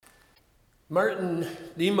Martin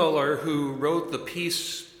Niemöller, who wrote the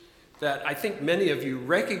piece that I think many of you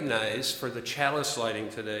recognize for the chalice lighting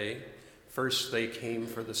today, "First they came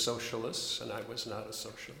for the socialists, and I was not a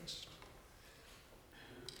socialist,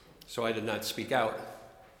 so I did not speak out,"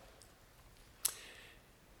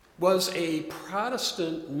 was a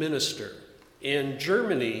Protestant minister in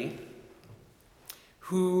Germany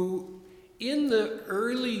who, in the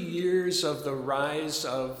early years of the rise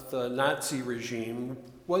of the Nazi regime,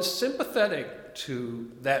 was sympathetic to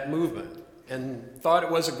that movement and thought it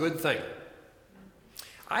was a good thing.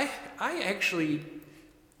 I actually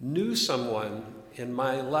knew someone in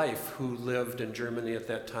my life who lived in Germany at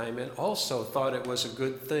that time and also thought it was a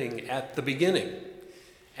good thing at the beginning,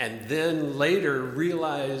 and then later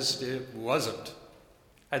realized it wasn't.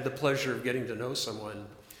 I had the pleasure of getting to know someone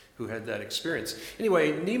who had that experience.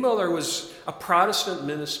 Anyway, Niemöller was a Protestant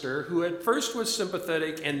minister who at first was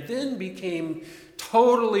sympathetic and then became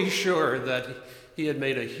totally sure that he had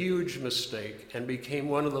made a huge mistake and became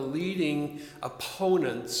one of the leading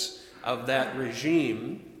opponents of that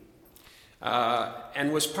regime,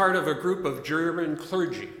 and was part of a group of German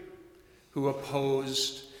clergy who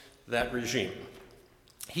opposed that regime.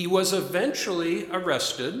 He was eventually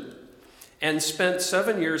arrested and spent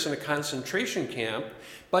 7 years in a concentration camp,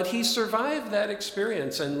 but he survived that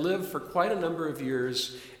experience and lived for quite a number of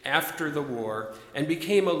years after the war and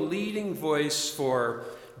became a leading voice for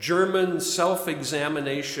German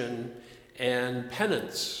self-examination and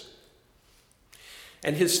penance.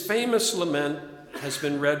 And his famous lament has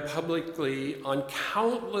been read publicly on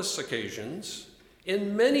countless occasions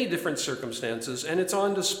in many different circumstances, and it's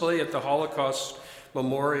on display at the Holocaust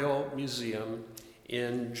Memorial Museum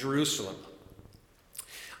in Jerusalem.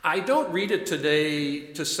 I don't read it today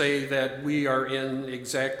to say that we are in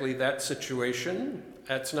exactly that situation.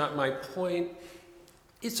 That's not my point.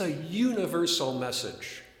 It's a universal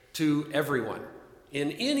message to everyone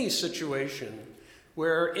in any situation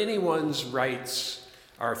where anyone's rights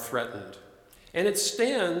are threatened. And it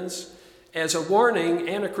stands as a warning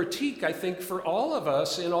and a critique, I think, for all of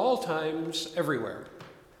us in all times, everywhere,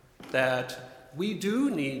 that we do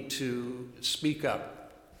need to speak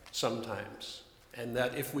up sometimes, and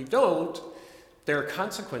that if we don't, there are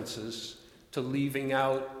consequences to leaving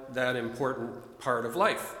out that important part of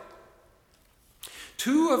life.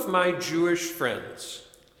 Two of my Jewish friends,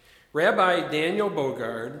 Rabbi Daniel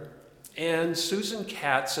Bogard and Susan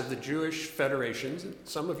Katz of the Jewish Federation,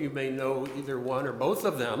 some of you may know either one or both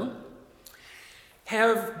of them,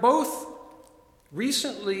 have both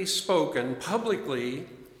recently spoken publicly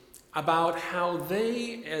about how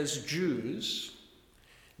they, as Jews,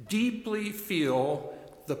 deeply feel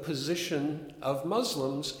the position of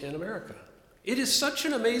Muslims in America. It is such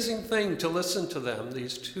an amazing thing to listen to them,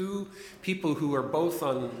 these two people who are both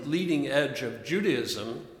on leading edge of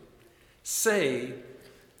Judaism, say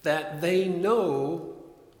that they know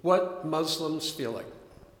what Muslims feel like.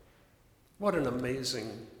 What an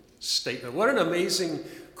amazing statement. What an amazing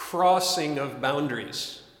crossing of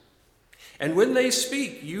boundaries. And when they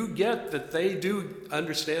speak, you get that they do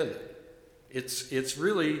understand it. It's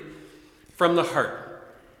really from the heart.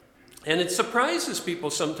 And it surprises people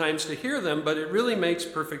sometimes to hear them, but it really makes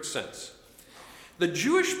perfect sense. The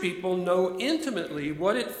Jewish people know intimately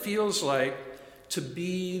what it feels like to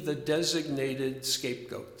be the designated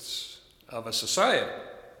scapegoats of a society,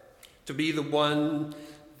 to be the one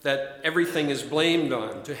that everything is blamed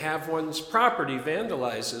on, to have one's property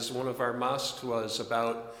vandalized, as one of our mosques was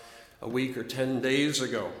about a week or 10 days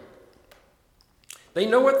ago. They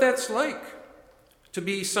know what that's like, to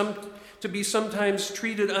be sometimes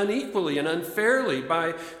treated unequally and unfairly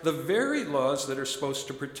by the very laws that are supposed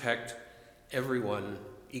to protect everyone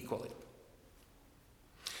equally.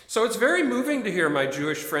 So it's very moving to hear my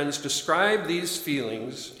Jewish friends describe these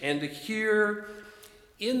feelings and to hear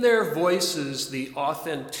in their voices the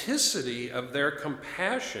authenticity of their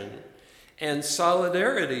compassion and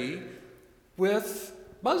solidarity with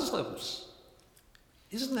Muslims.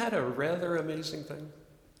 Isn't that a rather amazing thing?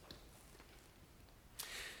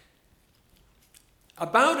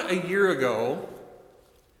 About a year ago,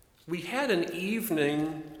 we had an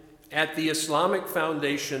evening at the Islamic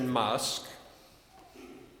Foundation Mosque.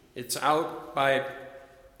 It's out by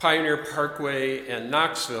Pioneer Parkway and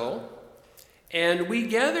Knoxville. And we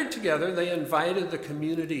gathered together. They invited the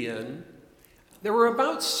community in. There were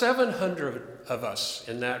about 700 of us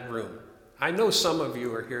in that room. I know some of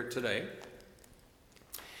you are here today.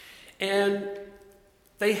 And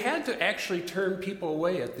they had to actually turn people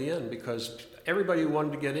away at the end because everybody who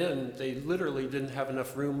wanted to get in, they literally didn't have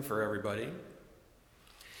enough room for everybody.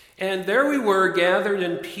 And there we were, gathered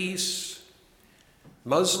in peace,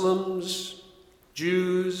 Muslims,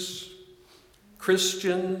 Jews,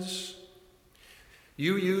 Christians.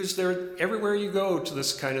 You use there everywhere you go to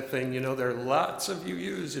this kind of thing. There are lots of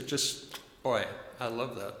UUs. It just, boy, I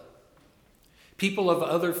love that. People of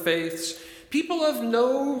other faiths, people of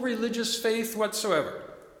no religious faith whatsoever.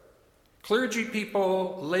 Clergy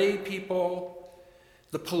people, lay people,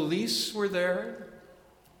 the police were there.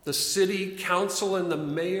 The city council and the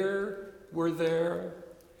mayor were there.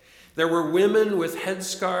 There were women with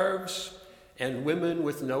headscarves and women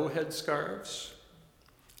with no headscarves.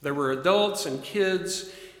 There were adults and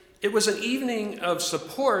kids. It was an evening of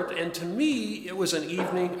support, and to me, it was an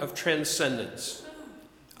evening of transcendence,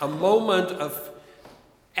 a moment of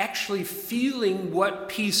actually feeling what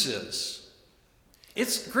peace is.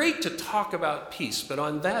 It's great to talk about peace, but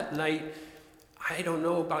on that night,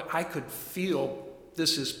 I could feel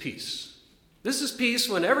this is peace. This is peace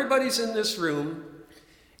when everybody's in this room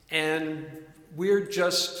and we're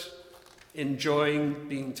just enjoying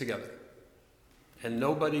being together. And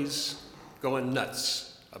nobody's going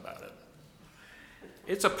nuts about it.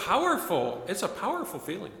 It's a powerful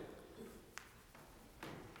feeling.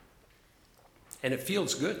 And it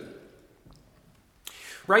feels good.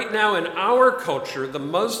 Right now in our culture, the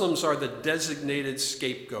Muslims are the designated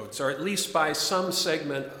scapegoats, or at least by some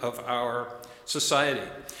segment of our society.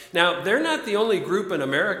 Now, they're not the only group in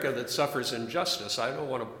America that suffers injustice. I don't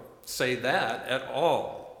want to say that at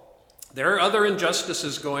all. There are other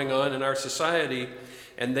injustices going on in our society,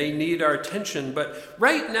 and they need our attention. But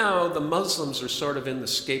right now, the Muslims are sort of in the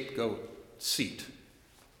scapegoat seat.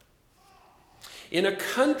 In a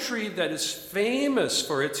country that is famous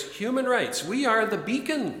for its human rights, we are the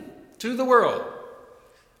beacon to the world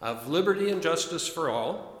of liberty and justice for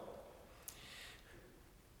all.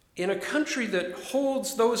 In a country that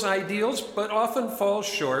holds those ideals but often falls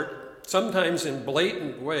short, sometimes in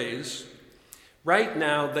blatant ways, right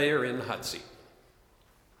now they are in the hot seat.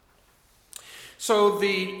 So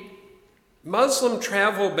the Muslim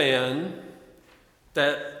travel ban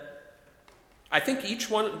that I think each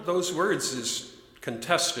one of those words is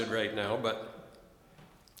contested right now, but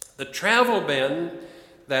the travel ban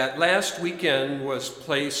that last weekend was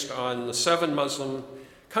placed on the 7 Muslim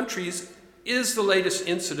countries is the latest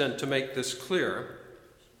incident to make this clear.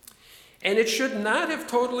 And it should not have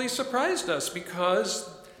totally surprised us,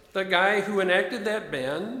 because the guy who enacted that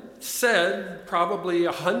ban said probably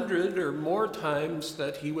 100 or more times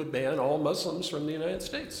that he would ban all Muslims from the United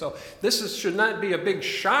States. So this should not be a big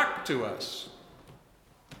shock to us.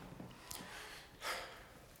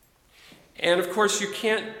 And of course, you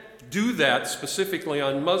can't do that specifically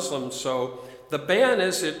on Muslims, so the ban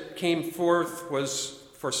as it came forth was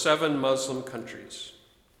for 7 Muslim countries.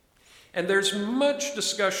 And there's much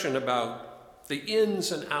discussion about the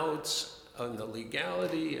ins and outs and the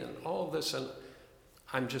legality and all this, and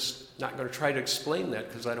I'm just not going to try to explain that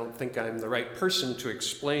because I don't think I'm the right person to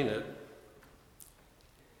explain it.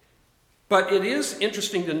 But it is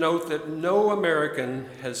interesting to note that no American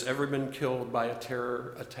has ever been killed by a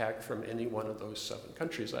terror attack from any one of those 7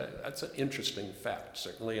 countries. That's an interesting fact,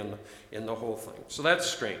 certainly in the whole thing. So that's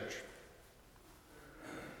strange.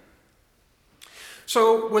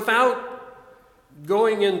 So without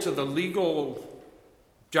going into the legal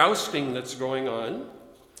jousting that's going on,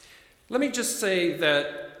 let me just say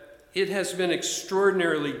that it has been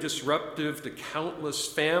extraordinarily disruptive to countless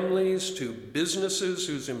families, to businesses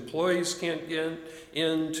whose employees can't get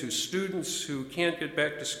in, to students who can't get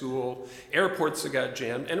back to school, airports that got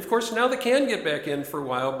jammed, and of course now they can get back in for a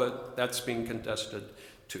while, but that's being contested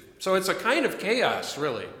too. So it's a kind of chaos,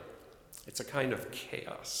 really. It's a kind of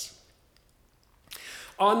chaos.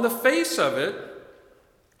 On the face of it,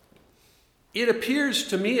 it appears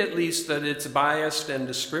to me at least that it's biased and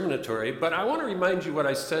discriminatory, but I want to remind you what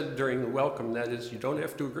I said during the welcome, that is, you don't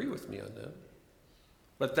have to agree with me on that.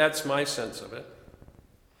 But that's my sense of it.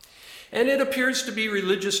 And it appears to be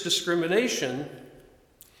religious discrimination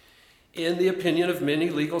in the opinion of many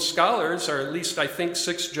legal scholars, or at least I think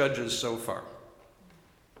 6 judges so far.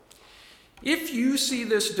 If you see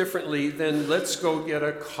this differently, then let's go get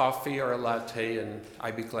a coffee or a latte, and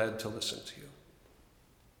I'd be glad to listen to you.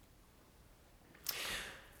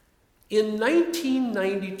 In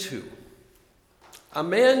 1992, a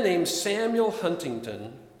man named Samuel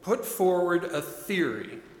Huntington put forward a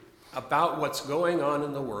theory about what's going on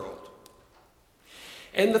in the world.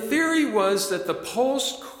 And the theory was that the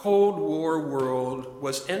post-Cold War world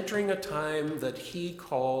was entering a time that he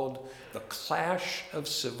called the clash of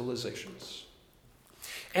civilizations.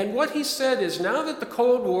 And what he said is, now that the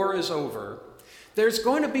Cold War is over, there's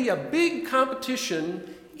going to be a big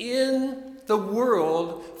competition in the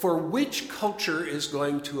world for which culture is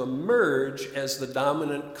going to emerge as the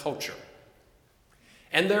dominant culture.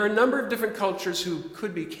 And there are a number of different cultures who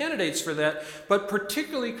could be candidates for that, but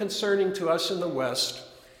particularly concerning to us in the West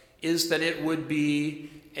is that it would be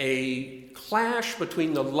a clash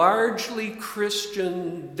between the largely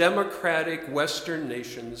Christian, democratic Western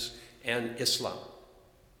nations and Islam.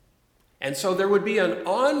 And so there would be an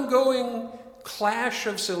ongoing clash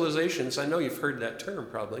of civilizations. I know you've heard that term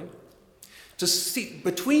probably. To see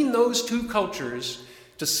between those two cultures,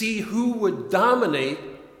 to see who would dominate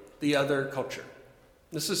the other culture.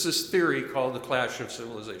 This is this theory called the clash of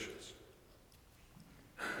civilizations.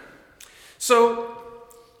 So,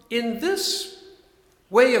 in this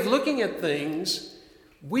way of looking at things,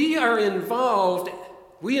 we in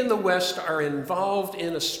the West are involved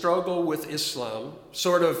in a struggle with Islam,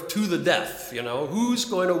 sort of to the death, who's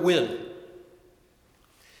going to win?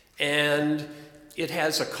 And it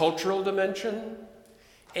has a cultural dimension,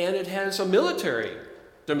 and it has a military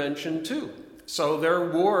dimension too. So there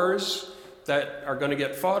are wars that are going to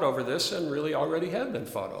get fought over this, and really already have been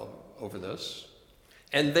fought over this.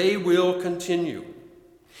 And they will continue.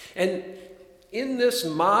 And in this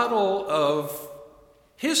model of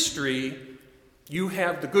history, you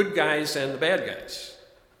have the good guys and the bad guys.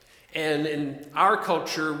 And in our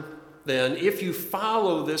culture, then, if you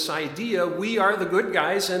follow this idea, we are the good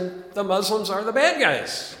guys and the Muslims are the bad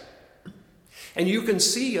guys. And you can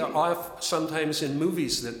see sometimes in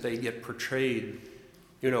movies that they get portrayed,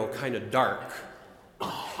 kind of dark.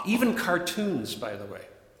 Even cartoons, by the way.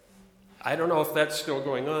 I don't know if that's still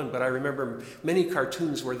going on, but I remember many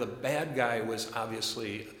cartoons where the bad guy was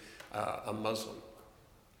obviously a Muslim.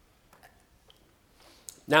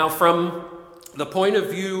 Now, from the point of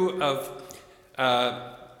view of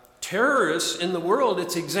terrorists in the world,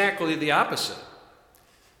 it's exactly the opposite.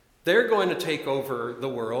 They're going to take over the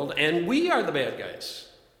world, and we are the bad guys.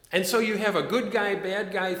 And so you have a good guy,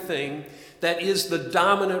 bad guy thing that is the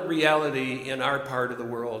dominant reality in our part of the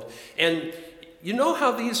world. And you know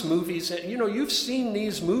how these movies, you've seen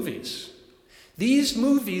these movies. These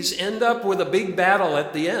movies end up with a big battle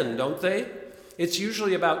at the end, don't they? It's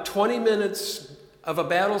usually about 20 minutes of a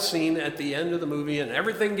battle scene at the end of the movie, and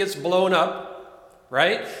everything gets blown up,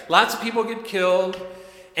 right? Lots of people get killed,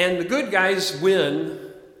 and the good guys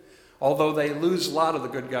win, although they lose a lot of the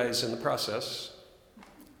good guys in the process.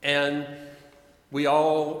 And we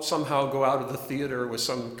all somehow go out of the theater with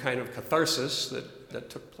some kind of catharsis that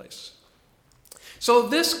took place. So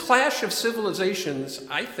this clash of civilizations,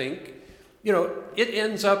 I think, it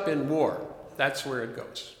ends up in war. That's where it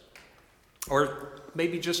goes. Or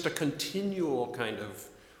maybe just a continual kind of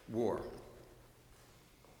war.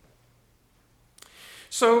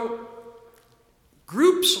 So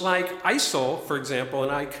groups like ISIL, for example,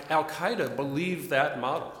 and Al-Qaeda believe that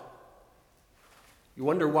model. You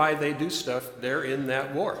wonder why they do stuff. They're in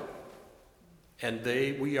that war. And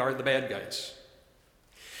we are the bad guys.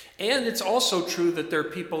 And it's also true that there are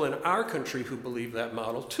people in our country who believe that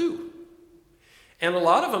model too. And a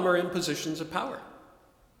lot of them are in positions of power.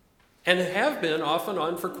 And have been off and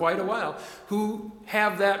on for quite a while, who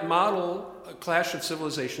have that model, a clash of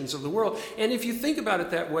civilizations of the world. And if you think about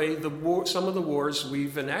it that way, some of the wars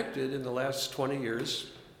we've enacted in the last 20 years,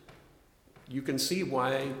 you can see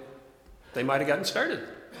why they might have gotten started.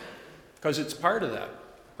 Because it's part of that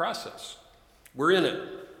process. We're in it.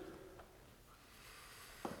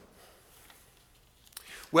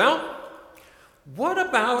 Well, what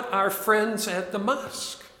about our friends at the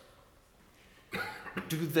mosque?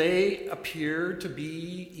 Do they appear to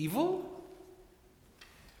be evil?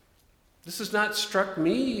 This has not struck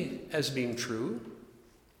me as being true.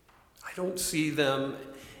 I don't see them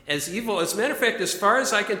as evil. As a matter of fact, as far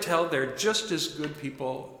as I can tell, they're just as good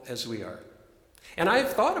people as we are. And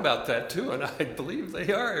I've thought about that too, and I believe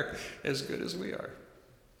they are as good as we are.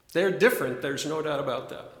 They're different, there's no doubt about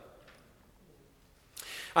that.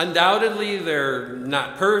 Undoubtedly, they're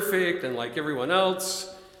not perfect, and like everyone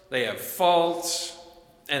else, they have faults,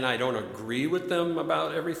 and I don't agree with them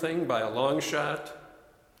about everything by a long shot.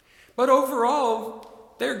 But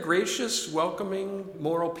overall, they're gracious, welcoming,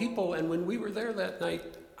 moral people, and when we were there that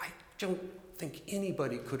night, I don't think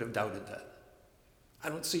anybody could have doubted that. I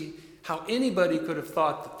don't see how anybody could have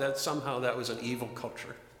thought that somehow that was an evil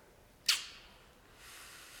culture.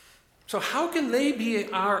 So how can they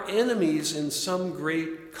be our enemies in some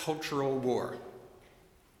great cultural war?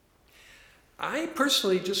 I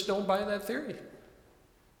personally just don't buy that theory.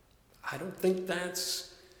 I don't think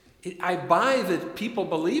I buy that people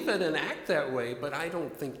believe it and act that way, but I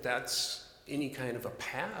don't think that's any kind of a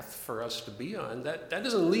path for us to be on. That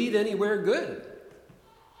doesn't lead anywhere good.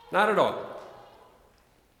 Not at all.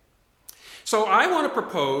 So I want to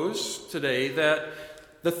propose today that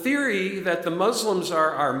The theory that the Muslims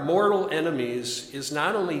are our mortal enemies is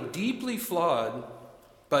not only deeply flawed,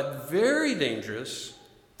 but very dangerous,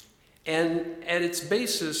 and at its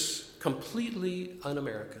basis, completely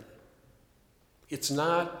un-American. It's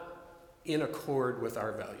not in accord with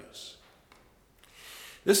our values.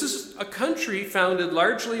 This is a country founded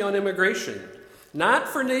largely on immigration, not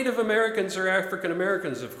for Native Americans or African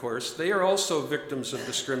Americans, of course. They are also victims of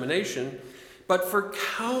discrimination. But for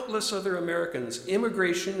countless other Americans,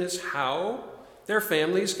 immigration is how their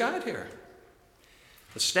families got here.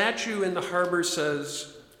 The statue in the harbor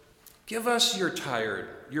says, "Give us your tired,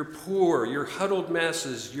 your poor, your huddled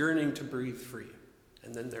masses yearning to breathe free."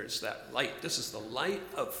 And then there's that light. This is the light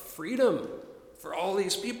of freedom for all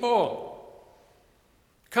these people.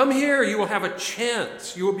 Come here, you will have a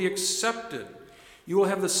chance. You will be accepted. You will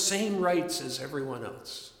have the same rights as everyone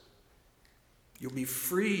else. You'll be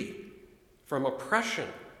free from oppression.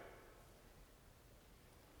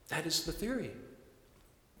 That is the theory.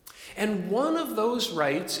 And one of those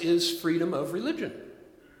rights is freedom of religion.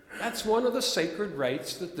 That's one of the sacred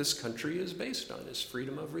rights that this country is based on, is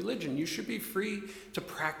freedom of religion. You should be free to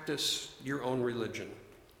practice your own religion.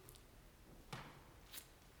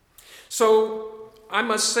 So I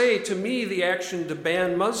must say, to me, the action to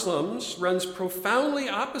ban Muslims runs profoundly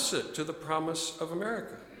opposite to the promise of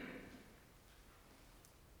America.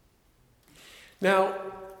 Now,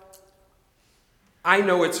 I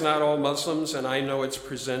know it's not all Muslims, and I know it's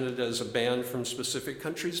presented as a ban from specific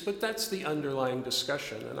countries, but that's the underlying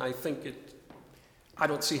discussion, and I think I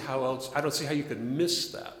don't see how you could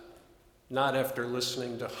miss that, not after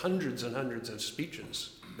listening to hundreds and hundreds of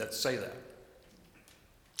speeches that say that.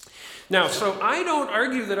 Now, so I don't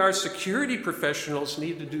argue that our security professionals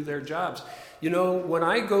need to do their jobs. You know, when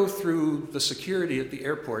I go through the security at the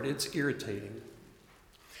airport, it's irritating.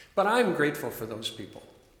 But I'm grateful for those people.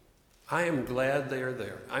 I am glad they are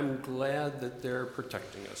there. I'm glad that they're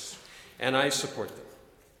protecting us, and I support them.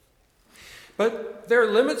 But there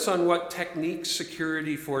are limits on what techniques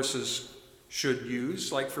security forces should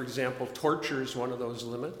use. Like, for example, torture is one of those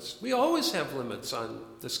limits. We always have limits on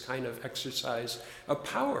this kind of exercise of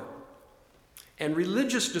power. And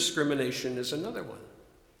religious discrimination is another one.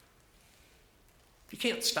 You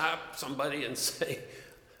can't stop somebody and say,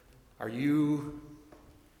 "Are you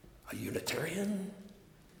a Unitarian?"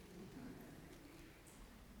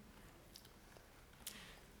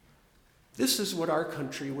 This is what our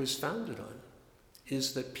country was founded on,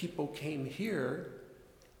 is that people came here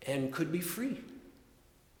and could be free.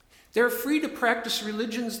 They're free to practice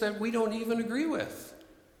religions that we don't even agree with.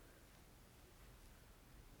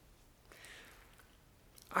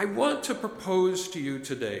 I want to propose to you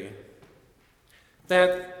today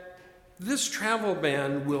that this travel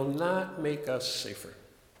ban will not make us safer.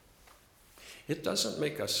 It doesn't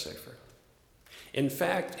make us safer. In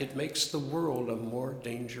fact, it makes the world a more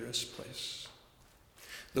dangerous place.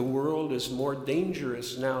 The world is more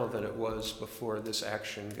dangerous now than it was before this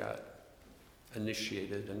action got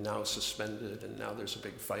initiated and now suspended, and now there's a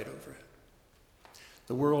big fight over it.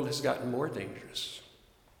 The world has gotten more dangerous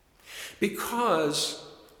because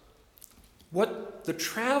what the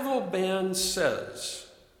travel ban says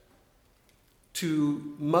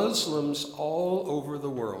to Muslims all over the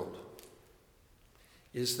world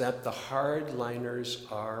is that the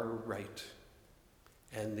hardliners are right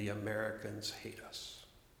and the Americans hate us.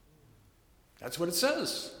 That's what it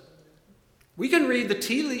says. We can read the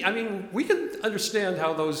tea leaves. I mean, we can understand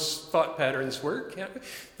how those thought patterns work, can't we?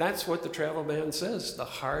 That's what the travel ban says. The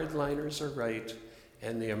hardliners are right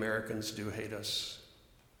and the Americans do hate us.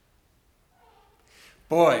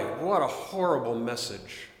 Boy, what a horrible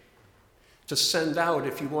message to send out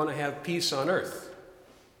if you want to have peace on earth.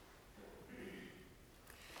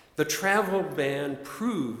 The travel ban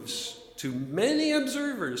proves to many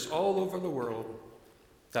observers all over the world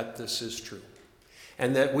that this is true,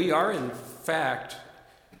 and that we are, in fact,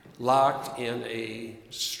 locked in a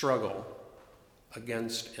struggle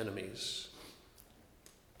against enemies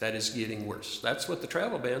that is getting worse. That's what the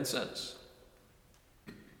travel ban says.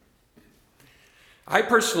 I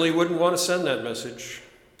personally wouldn't want to send that message.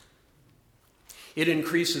 It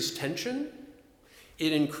increases tension.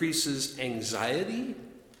 It increases anxiety.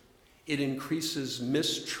 It increases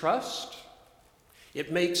mistrust.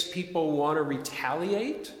 It makes people want to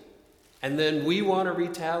retaliate, and then we want to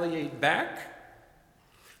retaliate back.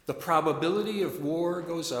 The probability of war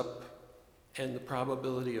goes up, and the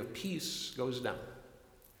probability of peace goes down.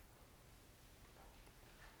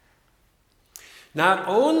 Not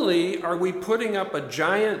only are we putting up a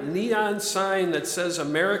giant neon sign that says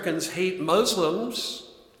Americans hate Muslims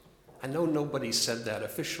I know nobody said that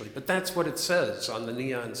officially, but that's what it says on the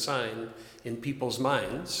neon sign in people's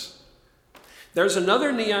minds. There's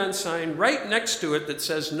another neon sign right next to it that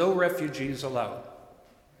says no refugees allowed.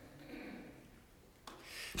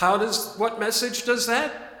 What message does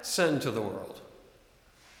that send to the world?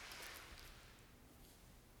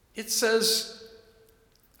 It says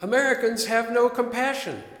Americans have no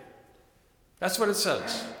compassion. That's what it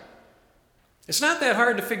says. It's not that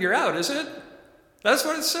hard to figure out, is it? That's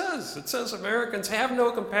what it says. It says Americans have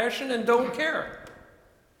no compassion and don't care.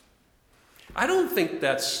 I don't think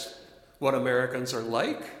that's what Americans are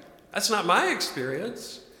like. That's not my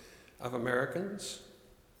experience of Americans.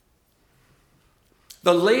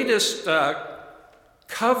 The latest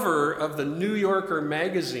cover of the New Yorker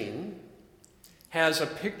magazine has a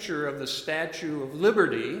picture of the Statue of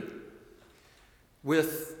Liberty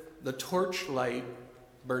with the torchlight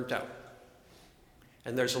burnt out.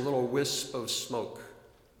 And there's a little wisp of smoke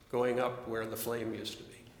going up where the flame used to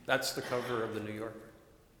be. That's the cover of the New Yorker.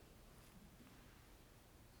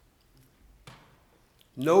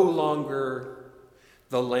 No longer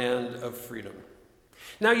the land of freedom.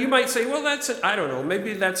 Now you might say, well, I don't know,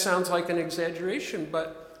 maybe that sounds like an exaggeration,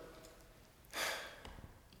 but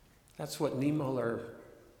that's what Niemöller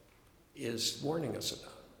is warning us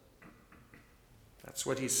about. That's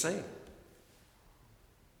what he's saying.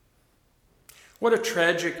 What a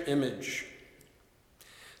tragic image.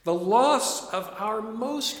 The loss of our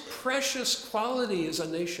most precious quality as a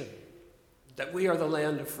nation, that we are the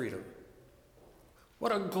land of freedom.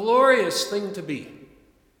 What a glorious thing to be.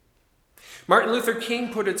 Martin Luther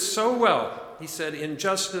King put it so well. He said,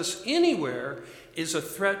 injustice anywhere is a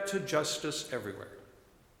threat to justice everywhere.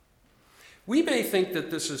 We may think that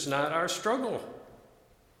this is not our struggle.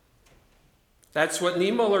 That's what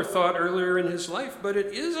Niemöller thought earlier in his life, but it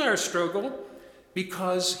is our struggle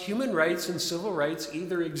because human rights and civil rights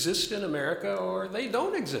either exist in America or they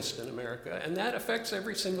don't exist in America, and that affects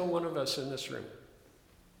every single one of us in this room.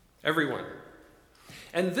 Everyone.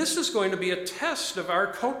 And this is going to be a test of our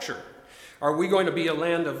culture. Are we going to be a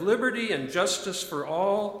land of liberty and justice for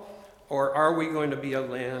all, or are we going to be a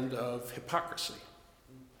land of hypocrisy?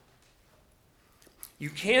 You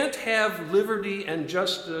can't have liberty and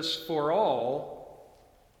justice for all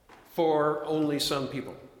for only some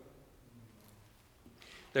people.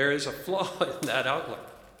 There is a flaw in that outlook.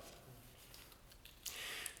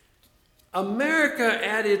 America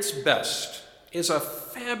at its best is a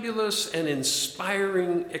fabulous and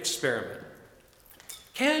inspiring experiment.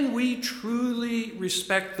 Can we truly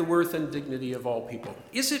respect the worth and dignity of all people?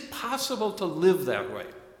 Is it possible to live that way?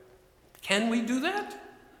 Can we do that?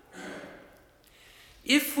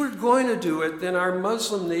 If we're going to do it, then our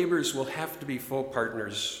Muslim neighbors will have to be full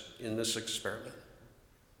partners in this experiment.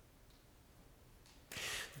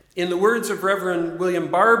 In the words of Reverend William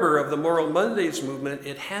Barber of the Moral Mondays movement,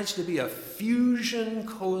 it has to be a fusion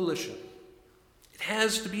coalition. It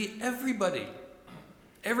has to be everybody.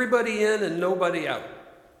 Everybody in and nobody out.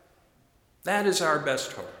 That is our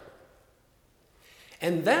best hope.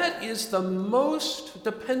 And that is the most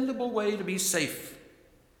dependable way to be safe.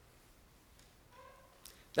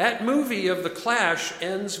 That movie of The Clash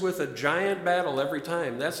ends with a giant battle every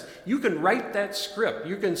time. You can write that script.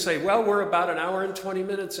 You can say, well, we're about an hour and 20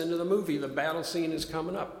 minutes into the movie. The battle scene is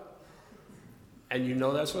coming up. And you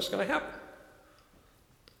know that's what's going to happen.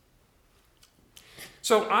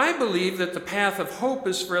 So I believe that the path of hope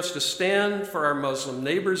is for us to stand for our Muslim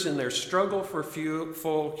neighbors in their struggle for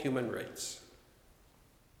full human rights.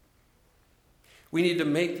 We need to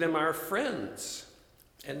make them our friends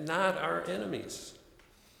and not our enemies.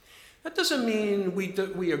 That doesn't mean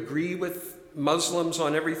we agree with Muslims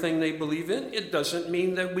on everything they believe in. It doesn't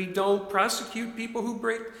mean that we don't prosecute people who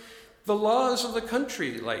break the laws of the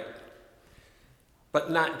country, but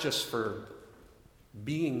not just for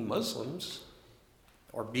being Muslims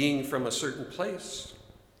or being from a certain place.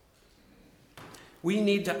 We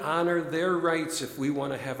need to honor their rights if we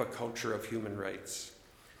want to have a culture of human rights.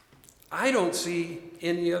 I don't see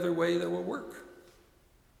any other way that will work.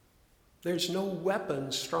 There's no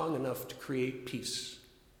weapon strong enough to create peace.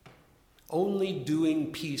 Only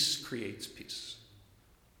doing peace creates peace.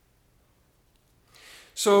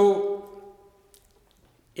 So,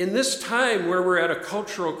 in this time where we're at a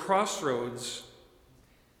cultural crossroads,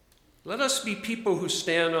 let us be people who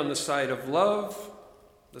stand on the side of love,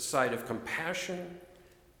 the side of compassion,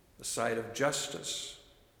 the side of justice.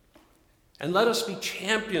 And let us be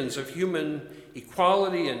champions of human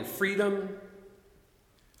equality and freedom.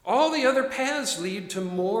 All the other paths lead to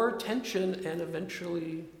more tension and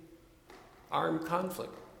eventually armed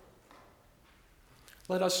conflict.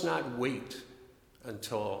 Let us not wait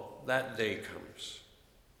until that day comes.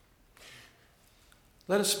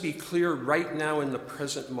 Let us be clear right now in the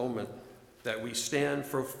present moment that we stand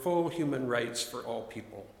for full human rights for all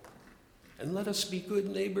people. And let us be good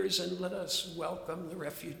neighbors and let us welcome the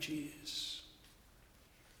refugees.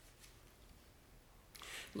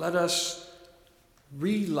 Let us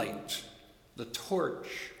relight the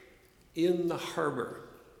torch in the harbor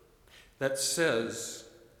that says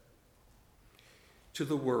to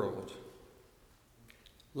the world,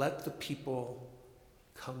 let the people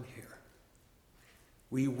come here.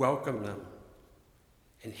 We welcome them,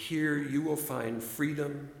 and here you will find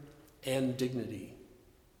freedom and dignity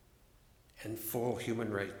and full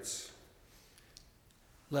human rights.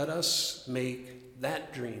 Let us make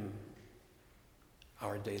that dream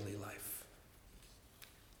our daily life.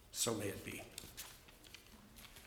 So may it be.